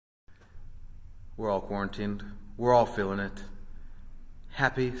We're all quarantined. We're all feeling it.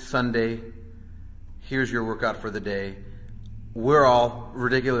 Happy Sunday. Here's your workout for the day. We're all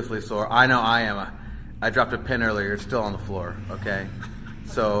ridiculously sore. I know I am. I dropped a pen earlier. It's still on the floor, okay?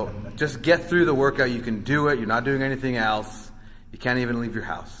 So just get through the workout. You can do it. You're not doing anything else. You can't even leave your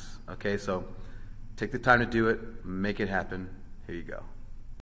house, okay? So take the time to do it. Make it happen. Here you go.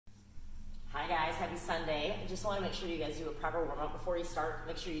 Hi guys, happy Sunday. I just want to make sure you guys do a proper warm-up before you start.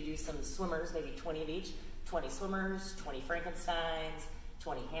 Make sure you do some swimmers, maybe 20 of each. 20 swimmers, 20 Frankensteins,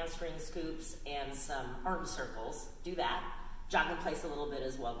 20 hamstring scoops, and some arm circles. Do that. Jog in place a little bit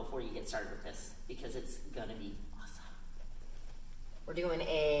as well before you get started with this, because it's gonna be awesome. We're doing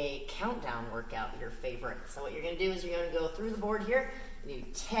a countdown workout, your favorite. So what you're gonna do is you're gonna go through the board here, do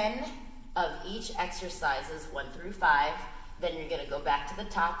 10 of each exercises, 1 through 5. Then you're gonna go back to the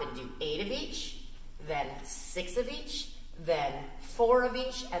top and do 8 of each, then 6 of each, then 4 of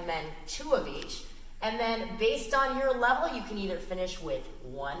each, and then 2 of each. And then based on your level, you can either finish with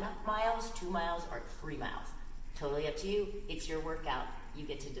 1 mile, 2 miles, or 3 miles. Totally up to you. It's your workout. You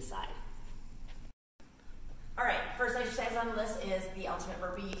get to decide. All right, first exercise on the list is the ultimate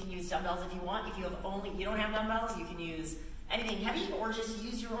burpee. You can use dumbbells if you want. If you don't have dumbbells, you can use anything heavy or just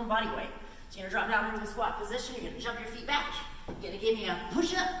use your own body weight. So you're gonna drop down into the squat position. You're gonna jump your feet back. You're gonna give me a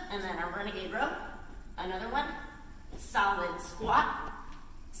push-up and then a renegade row. Another one. Solid squat.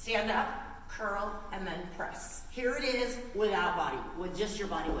 Stand up, curl, and then press. Here it is without body, with just your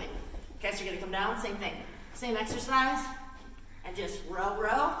body weight. Okay, so you're gonna come down, same thing. Same exercise, and just row,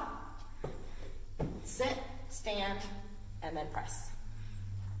 row. Sit, stand, and then press.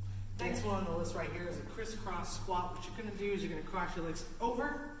 Next one on the list right here is a crisscross squat. What you're gonna do is you're gonna cross your legs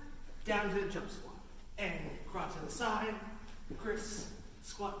over, down to the jump squat. And cross to the side, criss,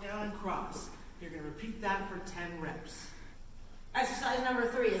 squat down and cross. You're gonna repeat that for 10 reps. Exercise number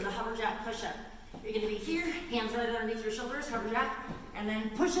 3 is a hover jack push-up. You're gonna be here, hands right underneath your shoulders, hover jack, and then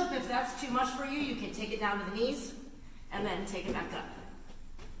push up. If that's too much for you, you can take it down to the knees, and then take it back up.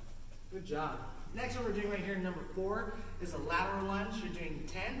 Good job. Next one we're doing right here, number 4, is a lateral lunge. You're doing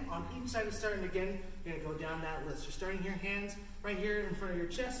 10 on each side of starting again. You're gonna go down that list. You're starting your hands right here in front of your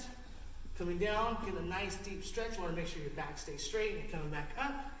chest. Coming down, get a nice deep stretch. You wanna make sure your back stays straight and you're coming back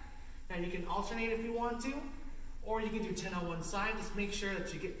up. Now you can alternate if you want to, or you can do 10 on one side. Just make sure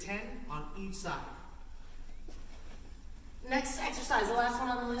that you get 10 on each side. Next exercise, the last one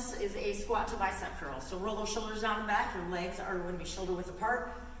on the list, is a squat to bicep curl. So roll those shoulders down and back. Your legs are going to be shoulder width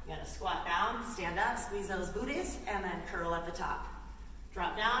apart. You're going to squat down, stand up, squeeze those booties, and then curl at the top.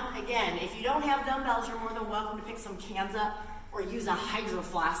 Drop down. Again, if you don't have dumbbells, you're more than welcome to pick some cans up or use a hydro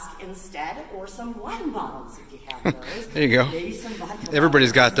flask instead, or some wine bottles if you have those. There you go. Maybe some vodka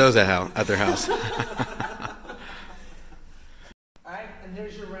Everybody's got bottles. those at their house. Alright, and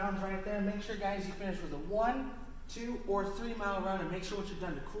there's your rounds right there. Make sure, guys, you finish with a 1, 2, or 3 mile run, and make sure what you've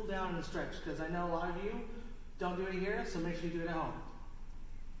done to cool down and stretch, because I know a lot of you don't do it here, so make sure you do it at home.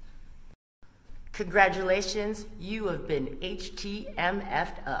 Congratulations, you have been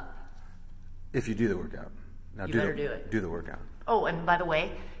HTMF'd up. If you do the workout. Now You better do it. Do the workout. Oh, and by the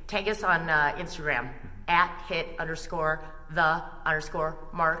way, tag us on Instagram at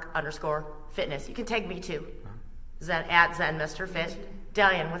 @hit_the_mark_fitness. You can tag me too. Is that at Zen Mr. Fit?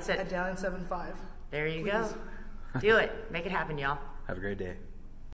 Dalian, what's it? At Dalian 75. There you Please. go. Do it. Make it happen, y'all. Have a great day.